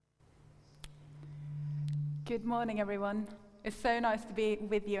Good morning, everyone. It's so nice to be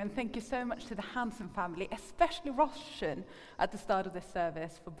with you, and thank you so much to the Hansen family, especially Roshan at the start of this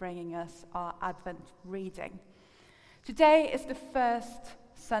service, for bringing us our Advent reading. Today is the first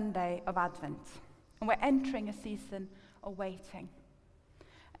Sunday of Advent, and we're entering a season of waiting.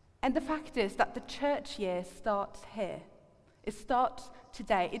 And the fact is that the church year starts here. It starts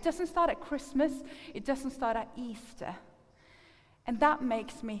today. It doesn't start at Christmas. It doesn't start at Easter. And that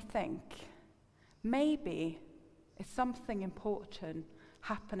makes me think, maybe it's something important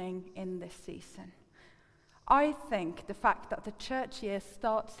happening in this season. I think the fact that the church year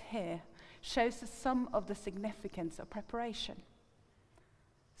starts here shows us some of the significance of preparation.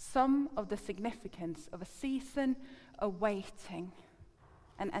 Some of the significance of a season of waiting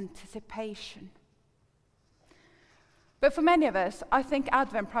and anticipation. But for many of us, I think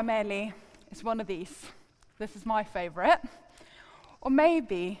Advent primarily is one of these. This is my favorite. Or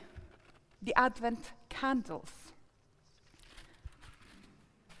maybe the Advent candles.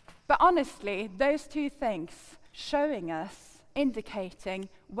 But honestly, those two things, showing us, indicating,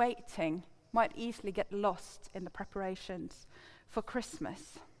 waiting, might easily get lost in the preparations for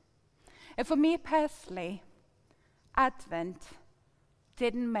Christmas. And for me personally, Advent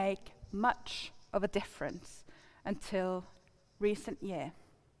didn't make much of a difference until recent year.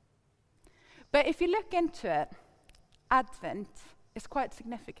 But if you look into it, Advent is quite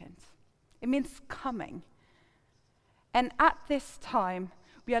significant. It means coming. And at this time,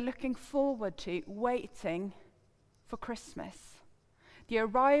 we are looking forward to waiting for Christmas, the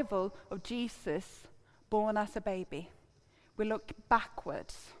arrival of Jesus born as a baby. We look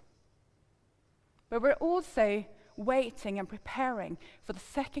backwards. But we're also waiting and preparing for the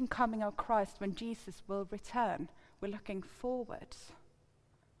second coming of Christ when Jesus will return. We're looking forwards.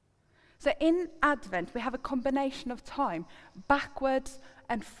 So in Advent, we have a combination of time, backwards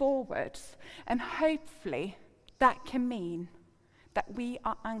and forwards. And hopefully that can mean that we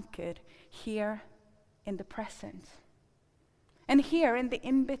are anchored here in the present. And here in the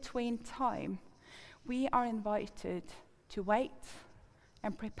in-between time, we are invited to wait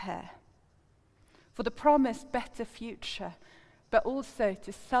and prepare for the promised better future, but also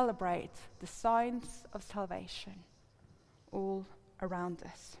to celebrate the signs of salvation all around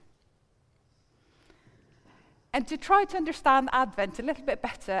us. And to try to understand Advent a little bit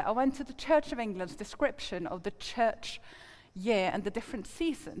better, I went to the Church of England's description of the church year and the different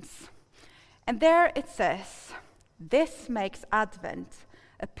seasons. And there it says, "This makes Advent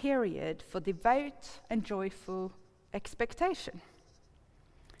a period for devout and joyful expectation."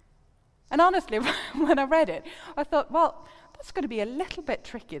 And honestly, when I read it, I thought, well, that's going to be a little bit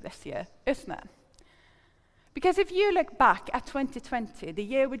tricky this year, isn't it? Because if you look back at 2020, the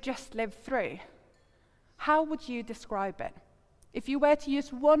year we just lived through, how would you describe it? If you were to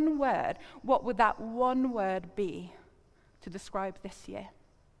use one word, what would that one word be to describe this year?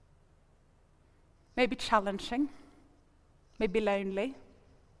 Maybe challenging, maybe lonely,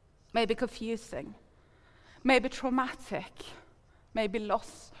 maybe confusing, maybe traumatic, maybe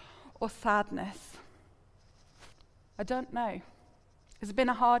loss or sadness. I don't know. It's been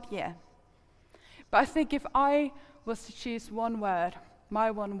a hard year. But I think if I was to choose one word, my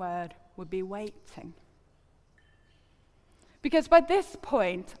one word would be waiting. Because by this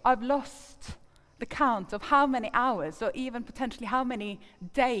point, I've lost the count of how many hours or even potentially how many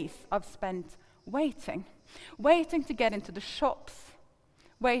days I've spent waiting. Waiting to get into the shops,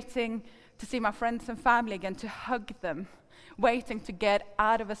 waiting to see my friends and family again, to hug them, waiting to get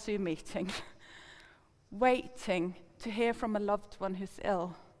out of a Zoom meeting, waiting to hear from a loved one who's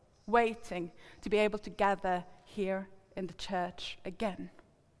ill, waiting to be able to gather here in the church again.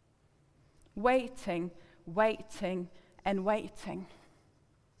 Waiting, waiting, and waiting.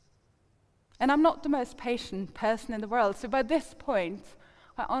 And I'm not the most patient person in the world, so by this point,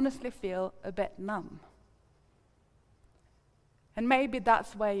 I honestly feel a bit numb. And maybe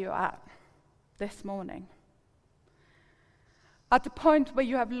that's where you're at this morning. At the point where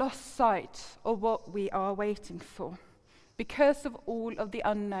you have lost sight of what we are waiting for, because of all of the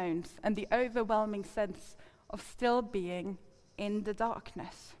unknowns and the overwhelming sense of still being in the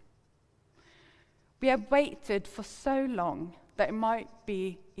darkness. We have waited for so long that it might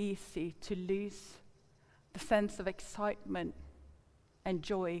be easy to lose the sense of excitement and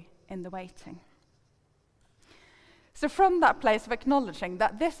joy in the waiting. So from that place of acknowledging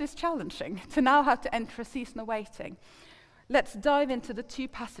that this is challenging, to now have to enter a season of waiting, let's dive into the two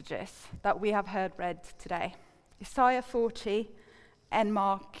passages that we have heard read today. Isaiah 40 and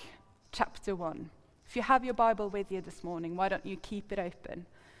Mark chapter 1. If you have your Bible with you this morning, why don't you keep it open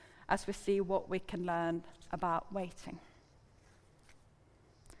as we see what we can learn about waiting.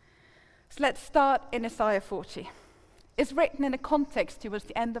 So let's start in Isaiah 40. It's written in a context towards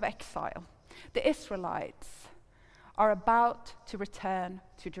the end of exile. The Israelites are about to return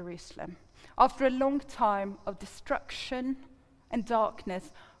to Jerusalem. After a long time of destruction and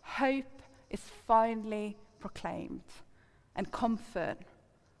darkness, hope is finally proclaimed and comfort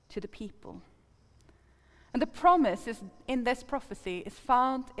to the people. And the promise is, in this prophecy is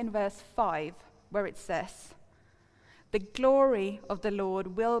found in verse 5, where it says, "The glory of the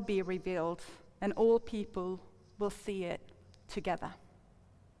Lord will be revealed, and all people will see it together."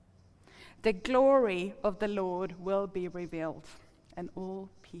 The glory of the Lord will be revealed, and all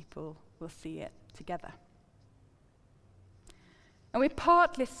people will see it together. And we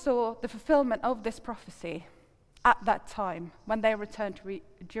partly saw the fulfillment of this prophecy at that time when they returned to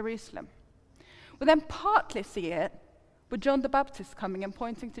Jerusalem. We then partly see it with John the Baptist coming and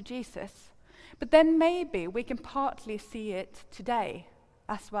pointing to Jesus. But then maybe we can partly see it today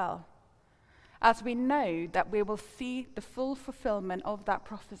as well, as we know that we will see the full fulfillment of that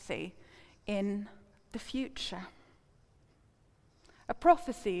prophecy in the future. A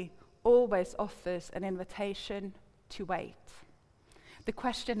prophecy always offers an invitation to wait. The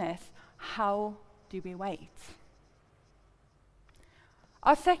question is, how do we wait?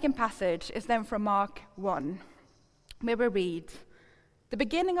 Our second passage is then from Mark 1, where we read the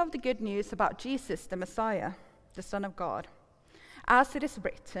beginning of the good news about Jesus, the Messiah, the Son of God, as it is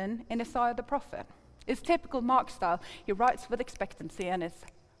written in Isaiah the prophet. It's typical Mark style. He writes with expectancy and is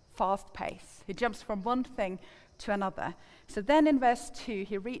fast pace. He jumps from one thing to another. So then in verse 2,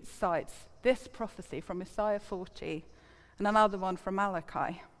 he recites this prophecy from Isaiah 40 and another one from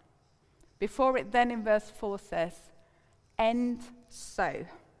Malachi. Before it then in verse 4 says, "And so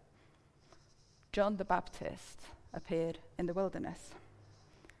John the Baptist appeared in the wilderness."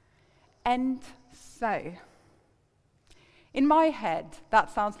 And so. In my head, that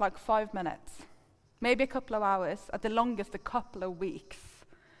sounds like 5 minutes, maybe a couple of hours, at the longest a couple of weeks.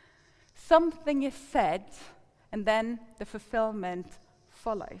 Something is said, and then the fulfillment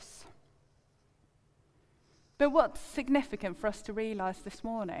follows. But what's significant for us to realize this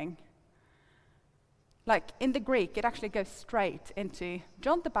morning? Like in the Greek, it actually goes straight into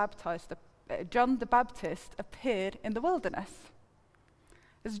John the Baptist appeared in the wilderness.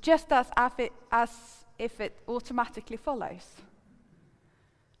 It's just as if it automatically follows.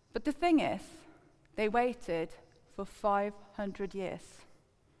 But the thing is, they waited for 500 years.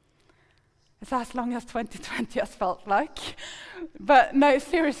 It's as long as 2020 has felt like. But no,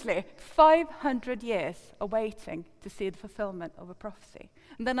 seriously, 500 years are waiting to see the fulfillment of a prophecy.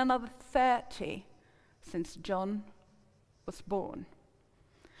 And then another 30 since John was born.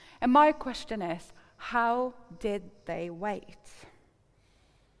 And my question is, how did they wait?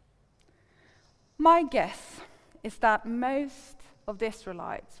 My guess is that most of the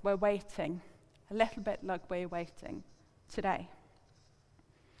Israelites were waiting a little bit like we're waiting today.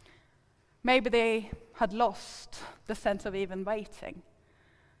 Maybe they had lost the sense of even waiting.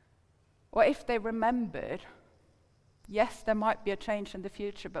 Or if they remembered, yes, there might be a change in the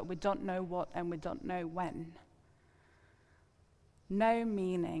future, but we don't know what and we don't know when. No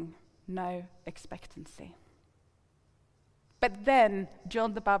meaning, no expectancy. But then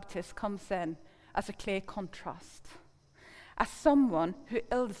John the Baptist comes in as a clear contrast, as someone who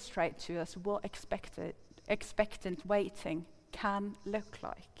illustrates to us what expectant waiting can look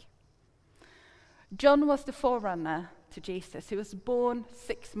like. John was the forerunner to Jesus. He was born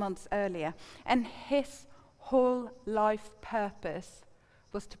 6 months earlier, and his whole life purpose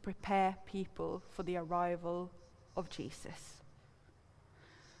was to prepare people for the arrival of Jesus.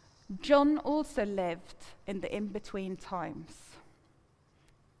 John also lived in the in-between times.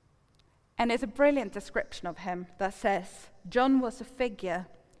 And there's a brilliant description of him that says, John was a figure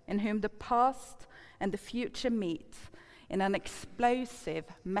in whom the past and the future meet in an explosive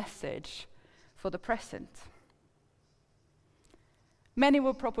message for the present. Many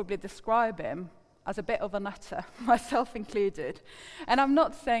will probably describe him as a bit of a nutter, myself included. And I'm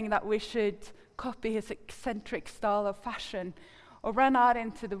not saying that we should copy his eccentric style of fashion or run out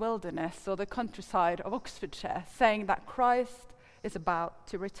into the wilderness or the countryside of Oxfordshire saying that Christ is about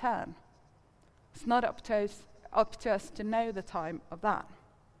to return. It's not up to us to know the time of that.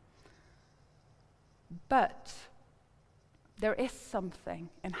 But there is something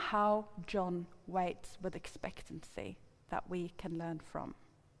in how John waits with expectancy that we can learn from.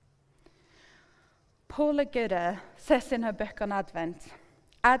 Paula Gooder says in her book on Advent,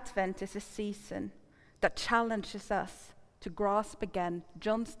 Advent is a season that challenges us to grasp again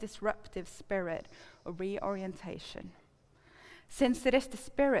John's disruptive spirit of reorientation, since it is the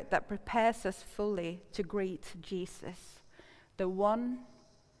Spirit that prepares us fully to greet Jesus, the one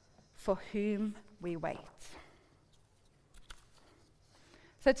for whom we wait.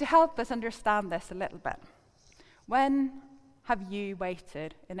 So to help us understand this a little bit, when have you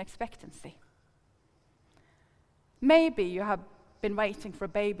waited in expectancy? Maybe you have been waiting for a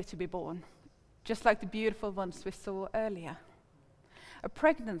baby to be born, just like the beautiful ones we saw earlier. A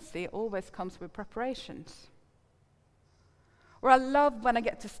pregnancy always comes with preparations. Or I love when I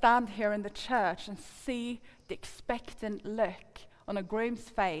get to stand here in the church and see the expectant look on a groom's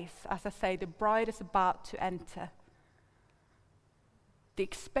face as I say the bride is about to enter. The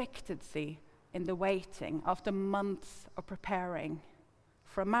expectancy in the waiting after months of preparing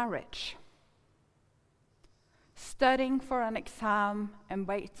for a marriage. Studying for an exam and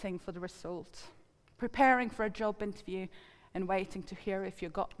waiting for the result. Preparing for a job interview and waiting to hear if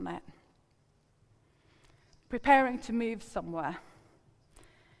you've gotten it. Preparing to move somewhere.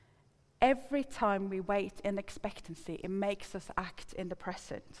 Every time we wait in expectancy, it makes us act in the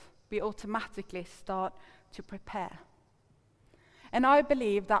present. We automatically start to prepare. And I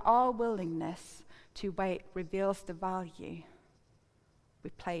believe that our willingness to wait reveals the value we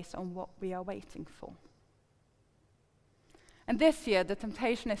place on what we are waiting for. And this year, the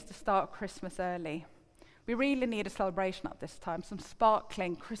temptation is to start Christmas early. We really need a celebration at this time, some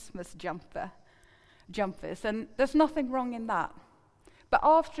sparkling Christmas jumpers, and there's nothing wrong in that. But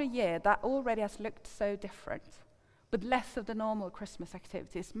after a year that already has looked so different, with less of the normal Christmas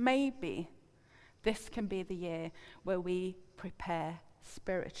activities, maybe this can be the year where we prepare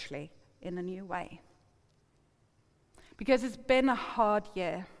spiritually in a new way. Because it's been a hard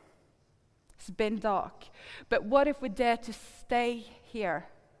year. It's been dark. But what if we dare to stay here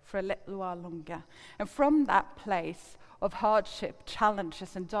for a little while longer? And from that place of hardship,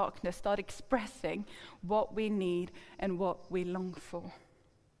 challenges, and darkness, start expressing what we need and what we long for.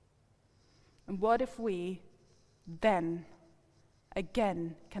 And what if we then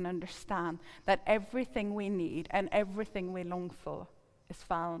again can understand that everything we need and everything we long for is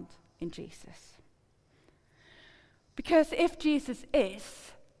found in Jesus? Because if Jesus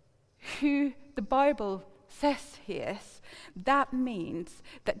is who the Bible says he is, that means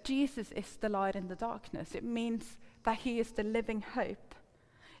that Jesus is the light in the darkness. It means that he is the living hope.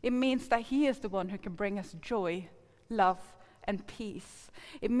 It means that he is the one who can bring us joy, love, and peace.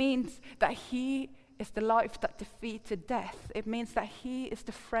 It means that he is the life that defeated death. It means that he is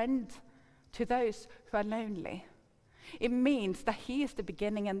the friend to those who are lonely. It means that he is the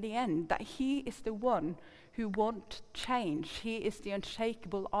beginning and the end, that he is the one who won't change. He is the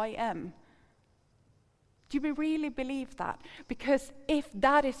unshakable I am. Do we really believe that? Because if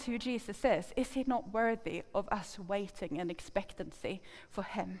that is who Jesus is he not worthy of us waiting in expectancy for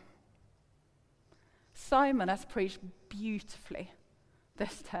him? Simon has preached beautifully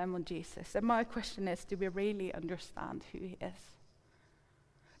this term on Jesus. And my question is, do we really understand who he is?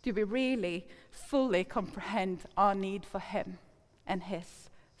 Do we really fully comprehend our need for him and his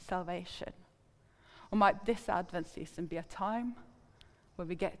salvation? Or might this Advent season be a time where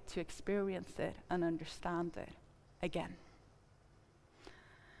we get to experience it and understand it again?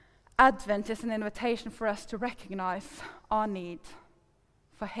 Advent is an invitation for us to recognize our need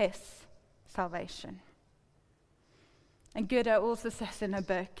for his salvation. And Goethe also says in her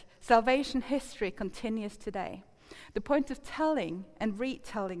book, salvation history continues today. The point of telling and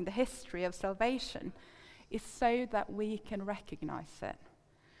retelling the history of salvation is so that we can recognize it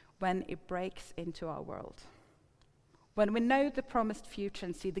when it breaks into our world. When we know the promised future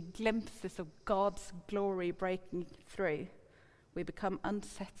and see the glimpses of God's glory breaking through, we become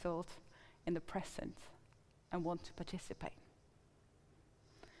unsettled in the present and want to participate.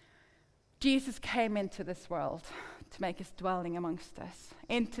 Jesus came into this world to make his dwelling amongst us,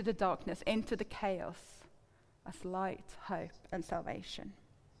 into the darkness, into the chaos, as light, hope, and salvation.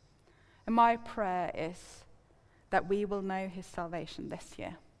 And my prayer is that we will know his salvation this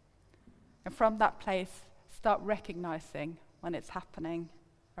year. And from that place, start recognizing when it's happening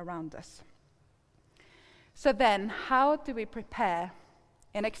around us. So then, how do we prepare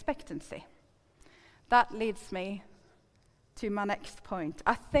in expectancy? That leads me to my next point.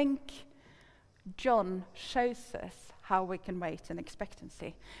 I think John shows us how we can wait in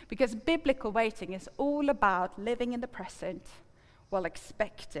expectancy. Because biblical waiting is all about living in the present while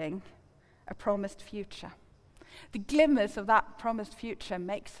expecting a promised future. The glimmers of that promised future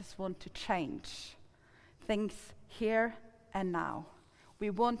makes us want to change things here and now. We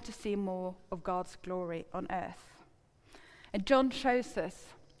want to see more of God's glory on earth. And John shows us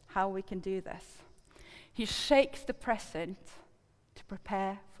how we can do this. He shakes the present to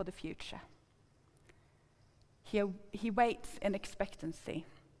prepare for the future. He waits in expectancy.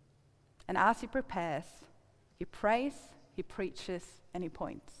 And as he prepares, he prays, he preaches, and he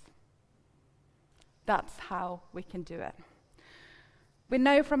points. That's how we can do it. We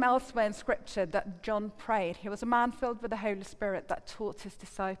know from elsewhere in Scripture that John prayed. He was a man filled with the Holy Spirit that taught his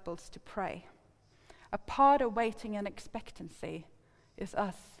disciples to pray. A part of waiting in expectancy is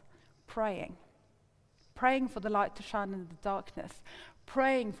us praying. Praying for the light to shine in the darkness.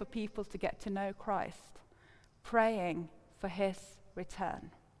 Praying for people to get to know Christ. Praying for his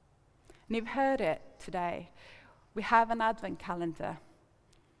return. And you've heard it today. We have an Advent calendar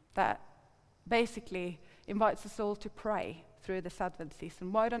that basically invites us all to pray through this Advent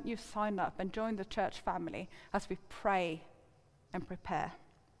season. Why don't you sign up and join the church family as we pray and prepare?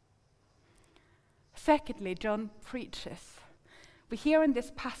 Secondly, John preaches. We hear in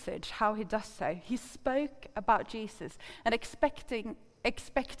this passage how he does so. He spoke about Jesus, and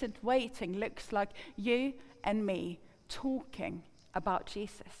expectant waiting looks like you and me talking about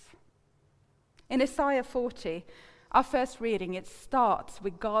Jesus. In Isaiah 40, our first reading, it starts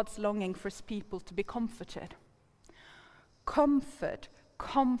with God's longing for his people to be comforted. Comfort,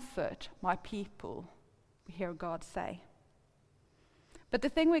 comfort my people, we hear God say. But the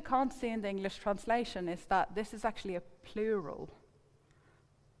thing we can't see in the English translation is that this is actually a plural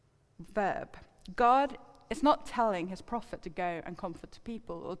verb. God is not telling his prophet to go and comfort the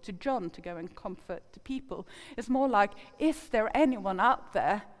people, or to John to go and comfort the people. It's more like, is there anyone out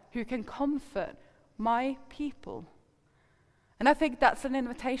there who can comfort my people? And I think that's an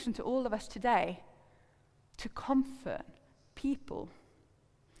invitation to all of us today, to comfort people.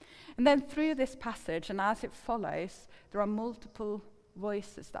 And then through this passage, and as it follows, there are multiple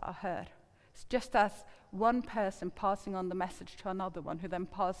voices that are heard. It's just as one person passing on the message to another one, who then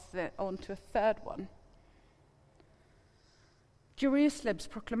passes it on to a third one. Jerusalem's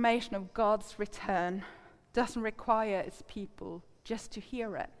proclamation of God's return doesn't require its people just to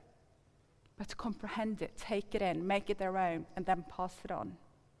hear it, but to comprehend it, take it in, make it their own, and then pass it on.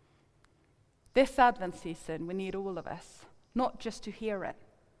 This Advent season, we need all of us, not just to hear it,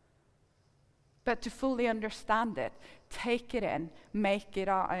 but to fully understand it, take it in, make it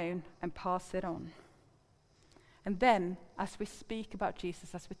our own, and pass it on. And then, as we speak about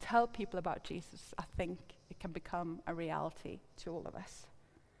Jesus, as we tell people about Jesus, I think it can become a reality to all of us.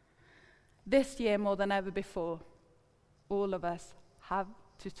 This year, more than ever before, all of us have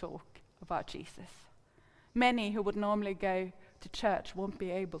to talk about Jesus. Many who would normally go to church won't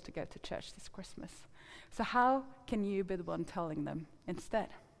be able to go to church this Christmas. So how can you be the one telling them instead?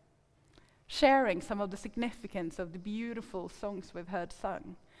 Sharing some of the significance of the beautiful songs we've heard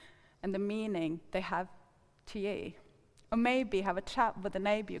sung and the meaning they have to you. Or maybe have a chat with a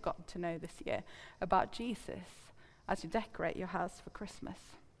neighbor you got to know this year about Jesus as you decorate your house for Christmas.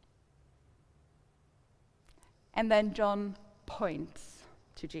 And then John points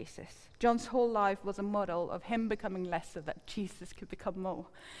to Jesus. John's whole life was a model of him becoming less so that Jesus could become more.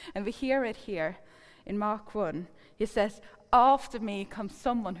 And we hear it here in Mark 1. He says, after me comes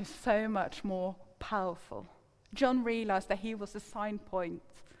someone who's so much more powerful. John realized that he was a signpost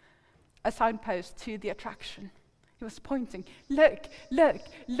to the attraction. He was pointing, look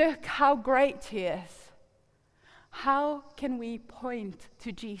how great he is. How can we point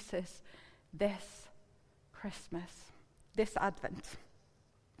to Jesus this Christmas, this Advent?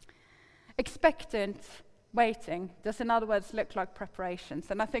 Expectant waiting does, in other words, look like preparations,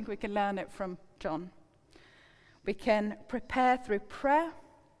 and I think we can learn it from John. We can prepare through prayer,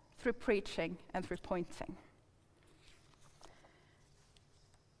 through preaching, and through pointing.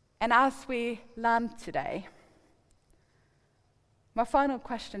 And as we land today, my final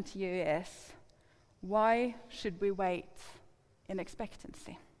question to you is, why should we wait in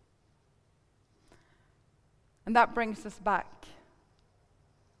expectancy? And that brings us back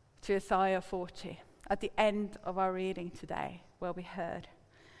to Isaiah 40, at the end of our reading today, where we heard,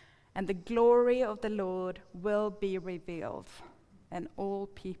 and the glory of the Lord will be revealed, and all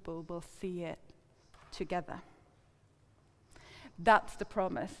people will see it together. That's the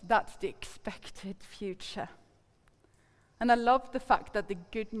promise. That's the expected future. And I love the fact that the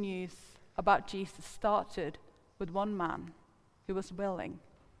good news about Jesus started with one man who was willing.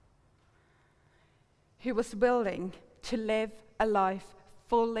 Who was willing to live a life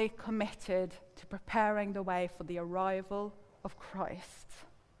fully committed to preparing the way for the arrival of Christ.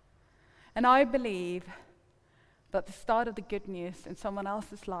 And I believe that the start of the good news in someone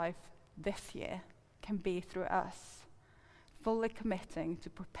else's life this year can be through us, fully committing to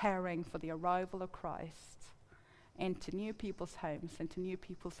preparing for the arrival of Christ into new people's homes, into new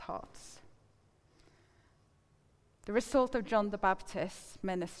people's hearts. The result of John the Baptist's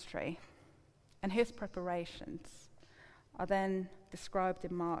ministry and his preparations are then described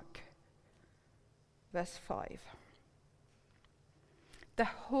in Mark, verse 5. the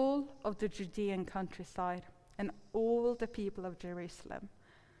whole of the Judean countryside and all the people of Jerusalem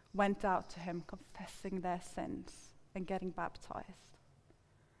went out to him, confessing their sins and getting baptized.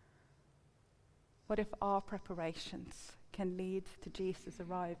 What if our preparations can lead to Jesus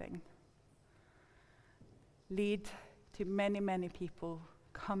arriving? Lead to many, many people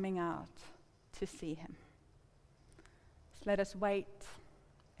coming out to see him. So let us wait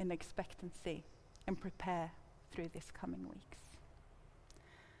in expectancy and prepare through these coming weeks.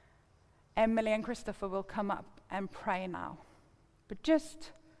 Emily and Christopher will come up and pray now. But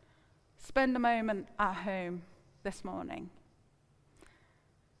just spend a moment at home this morning.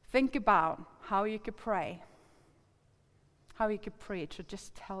 Think about how you could pray, how you could preach, or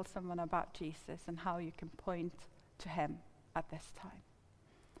just tell someone about Jesus and how you can point to him at this time.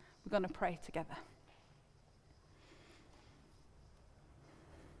 We're going to pray together.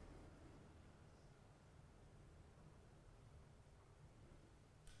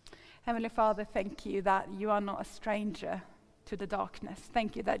 Heavenly Father, thank you that you are not a stranger to the darkness.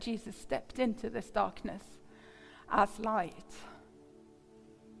 Thank you that Jesus stepped into this darkness as light.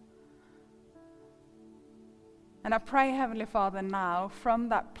 And I pray, Heavenly Father, now from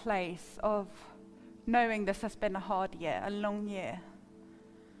that place of knowing this has been a hard year, a long year,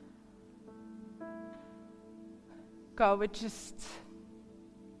 God would just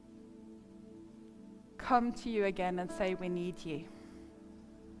come to you again and say, we need you.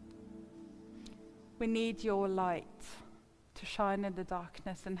 We need your light to shine in the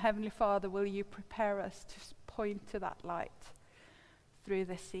darkness. And Heavenly Father, will you prepare us to point to that light through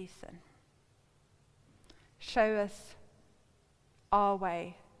this season? Show us our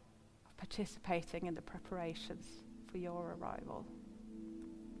way of participating in the preparations for your arrival.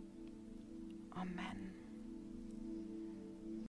 Amen.